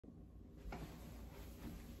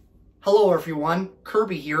Hello everyone,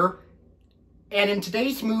 Kirby here, and in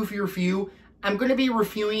today's movie review, I'm going to be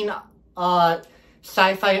reviewing a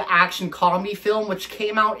sci-fi action comedy film which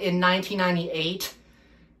came out in 1998,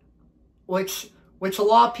 which a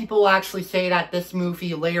lot of people actually say that this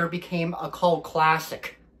movie later became a cult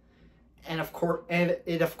classic, and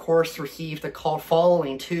it of course received a cult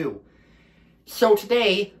following too. So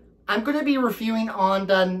today, I'm going to be reviewing on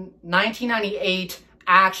the 1998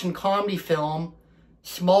 action comedy film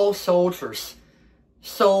Small Soldiers.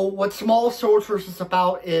 So what Small Soldiers is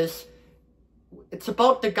about is it's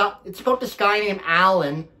about this guy named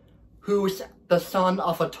Alan, who's the son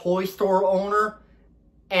of a toy store owner,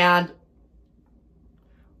 and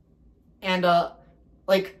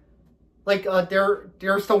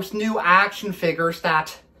there's those new action figures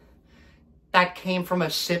that came from a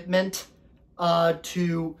shipment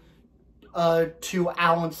to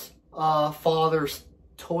Alan's father's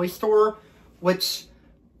toy store, which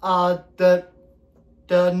the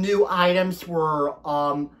new items were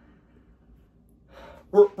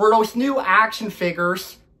those new action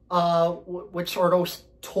figures, which are those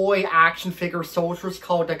toy action figure soldiers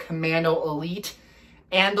called the Commando Elite,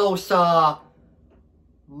 and those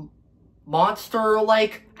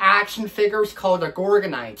monster-like action figures called the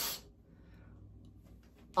Gorgonites.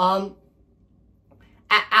 Alan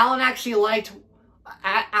actually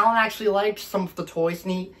liked some of the toys,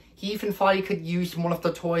 and he even thought he could use one of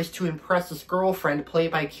the toys to impress his girlfriend,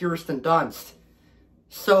 played by Kirsten Dunst.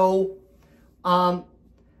 So, Alan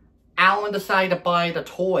decided to buy the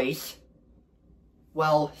toys.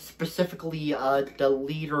 Well, specifically, the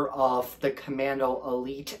leader of the Commando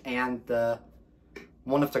Elite and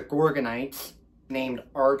one of the Gorgonites, named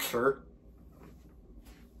Archer.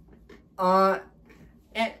 And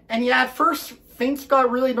yeah, at first, things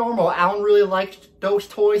got really normal. Alan really liked those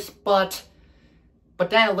toys, but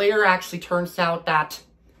then it later actually turns out that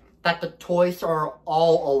the toys are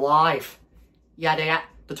all alive. Yeah,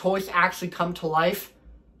 the toys actually come to life.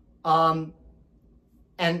 And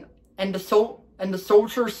the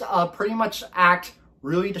soldiers pretty much act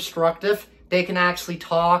really destructive. They can actually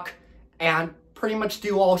talk and pretty much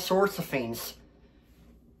do all sorts of things.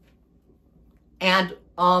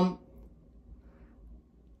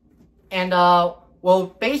 Well,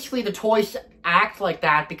 basically the toys act like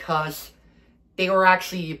that because they were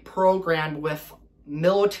actually programmed with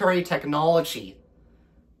military technology.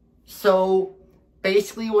 So,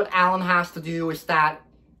 basically what Alan has to do is that,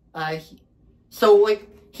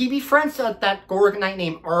 he befriends that Gorgonite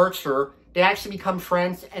named Archer. They actually become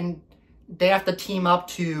friends, and they have to team up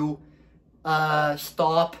to,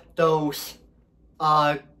 stop the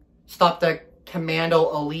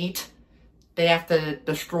Commando Elite. They have to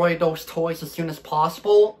destroy those toys as soon as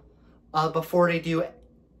possible, before they do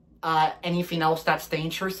anything else that's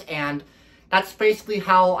dangerous, and that's basically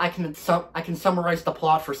how I can summarize the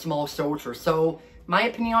plot for Small Soldiers. So, my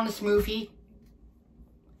opinion on this movie,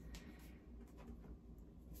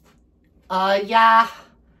 yeah,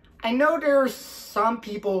 I know there's some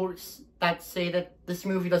people that say that this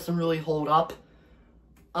movie doesn't really hold up,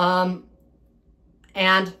 and,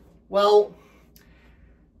 well,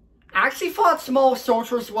 I actually thought Small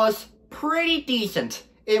Soldiers was pretty decent.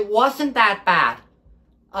 It wasn't that bad.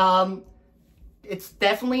 It's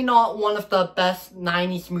definitely not one of the best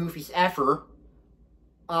 90s movies ever.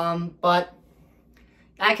 But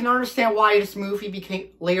I can understand why this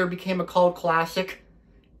movie later became a cult classic.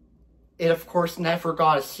 It, of course, never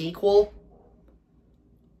got a sequel.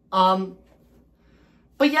 But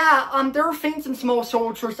yeah, there were things in Small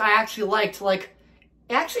Soldiers I actually liked. Like,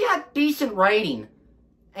 it actually had decent writing.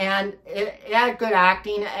 And it had good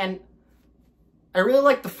acting, and I really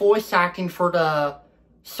liked the voice acting for the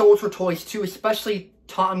soldier toys too, especially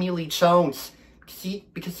Tommy Lee Jones,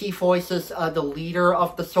 because he voices the leader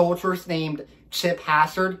of the soldiers named Chip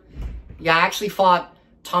Hazard. Yeah, I actually thought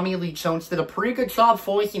Tommy Lee Jones did a pretty good job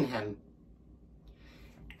voicing him.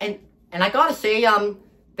 And I gotta say,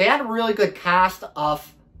 they had a really good cast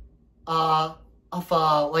of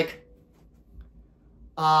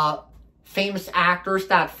famous actors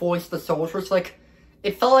that voiced the soldiers. Like,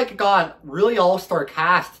 it felt like it got really all-star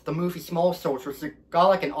cast, the movie Small Soldiers. It got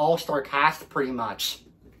like an all-star cast, pretty much.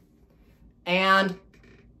 And,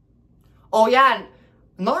 oh yeah,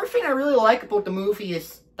 another thing I really like about the movie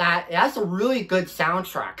is that it has a really good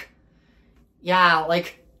soundtrack. Yeah,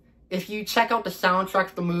 like, if you check out the soundtrack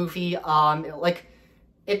of the movie, the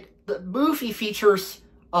movie features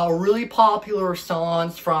really popular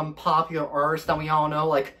songs from popular artists that we all know,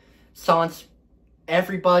 like songs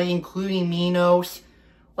everybody, including me, knows.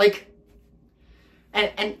 Like,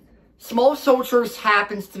 and Small Soldiers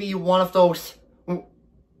happens to be one of those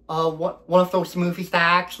one of those movies that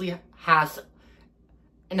actually has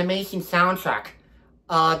an amazing soundtrack.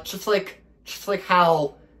 Just like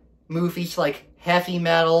how movies like Heavy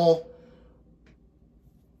Metal,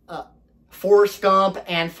 Forrest Gump,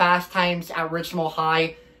 and Fast Times at Ridgemont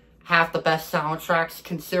High have the best soundtracks,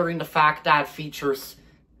 considering the fact that it features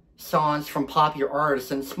songs from popular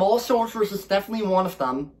artists, and Small Soldiers is definitely one of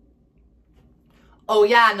them. Oh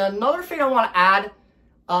yeah, and another thing I want to add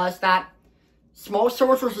is that Small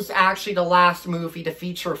Soldiers is actually the last movie to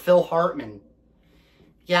feature Phil Hartman.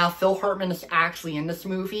 Yeah, Phil Hartman is actually in this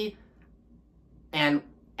movie, and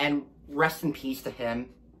rest in peace to him.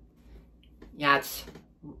 Yeah,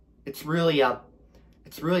 it's really a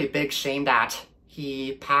big shame that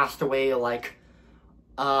he passed away, like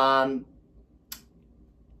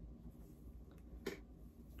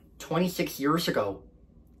 26 years ago.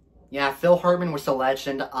 Yeah, Phil Hartman was a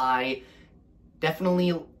legend. I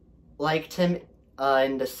definitely liked him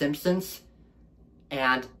in The Simpsons,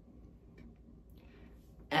 and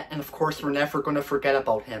of course we're never going to forget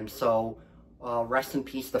about him, so rest in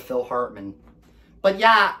peace to Phil Hartman. But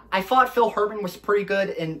yeah, I thought Phil Hartman was pretty good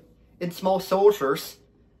in Small Soldiers,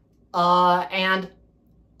 and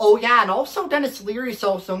oh yeah, and also Denis Leary is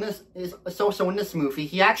also in this movie.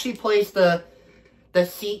 He actually plays the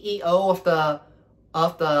CEO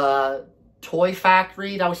of the toy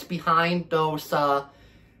factory that was behind those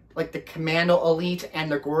like the Commando Elite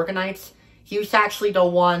and the Gorgonites. He was actually the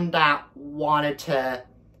one that wanted to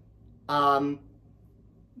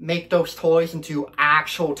make those toys into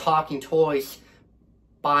actual talking toys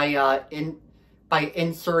by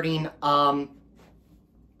inserting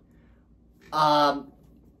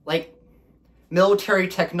like military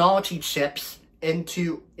technology chips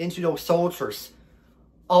into those soldiers.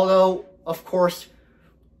 Although, of course,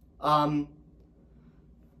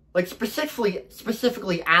 like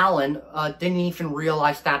specifically Alan didn't even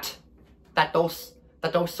realize that those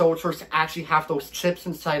soldiers actually have those chips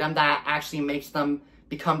inside them that actually makes them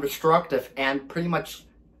become destructive and pretty much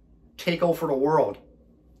take over the world.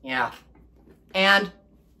 Yeah. And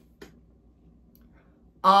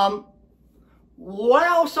what I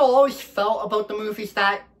also always felt about the movie is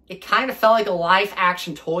that it kind of felt like a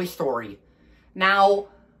live-action Toy Story. Now,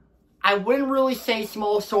 I wouldn't really say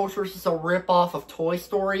Small Soldiers is a rip-off of Toy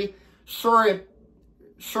Story. Sure,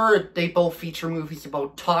 they both feature movies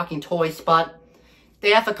about talking toys, but they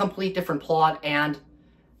have a complete different plot and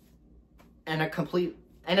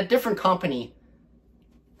a different company.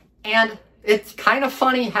 And it's kind of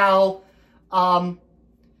funny how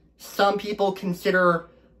some people consider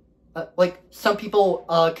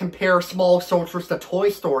compare Small Soldiers to Toy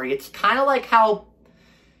Story. It's kind of like how,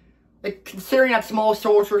 like, considering that Small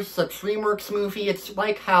Soldiers is a DreamWorks movie, it's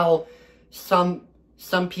like how some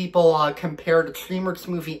people compare the DreamWorks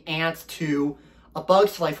movie Ants to A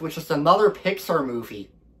Bug's Life, which is another Pixar movie.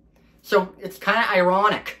 So it's kind of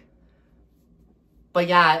ironic. But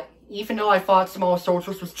yeah, even though I thought Small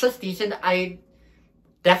Soldiers was just decent, I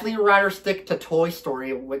definitely rather stick to Toy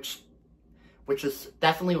Story, which is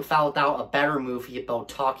definitely without a doubt a better movie about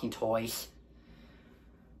talking toys.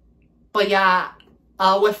 But yeah,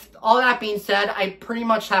 with all that being said, I pretty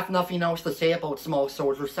much have nothing else to say about Small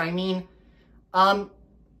Soldiers. I mean,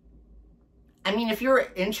 if you're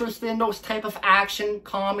interested in those type of action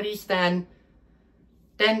comedies, then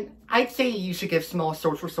I'd say you should give Small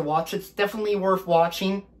Soldiers a watch. It's definitely worth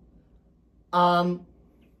watching. And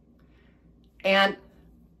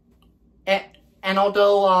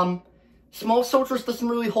although Small Soldiers doesn't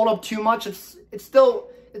really hold up too much, it's still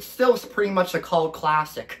pretty much a cult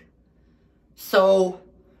classic. So,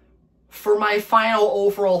 for my final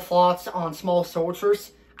overall thoughts on Small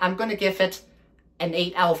Soldiers, I'm going to give it an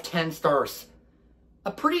 8 out of 10 stars.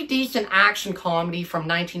 A pretty decent action comedy from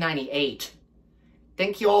 1998.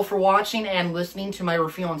 Thank you all for watching and listening to my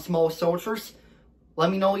review on Small Soldiers.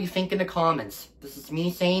 Let me know what you think in the comments. This is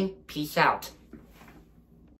me saying peace out.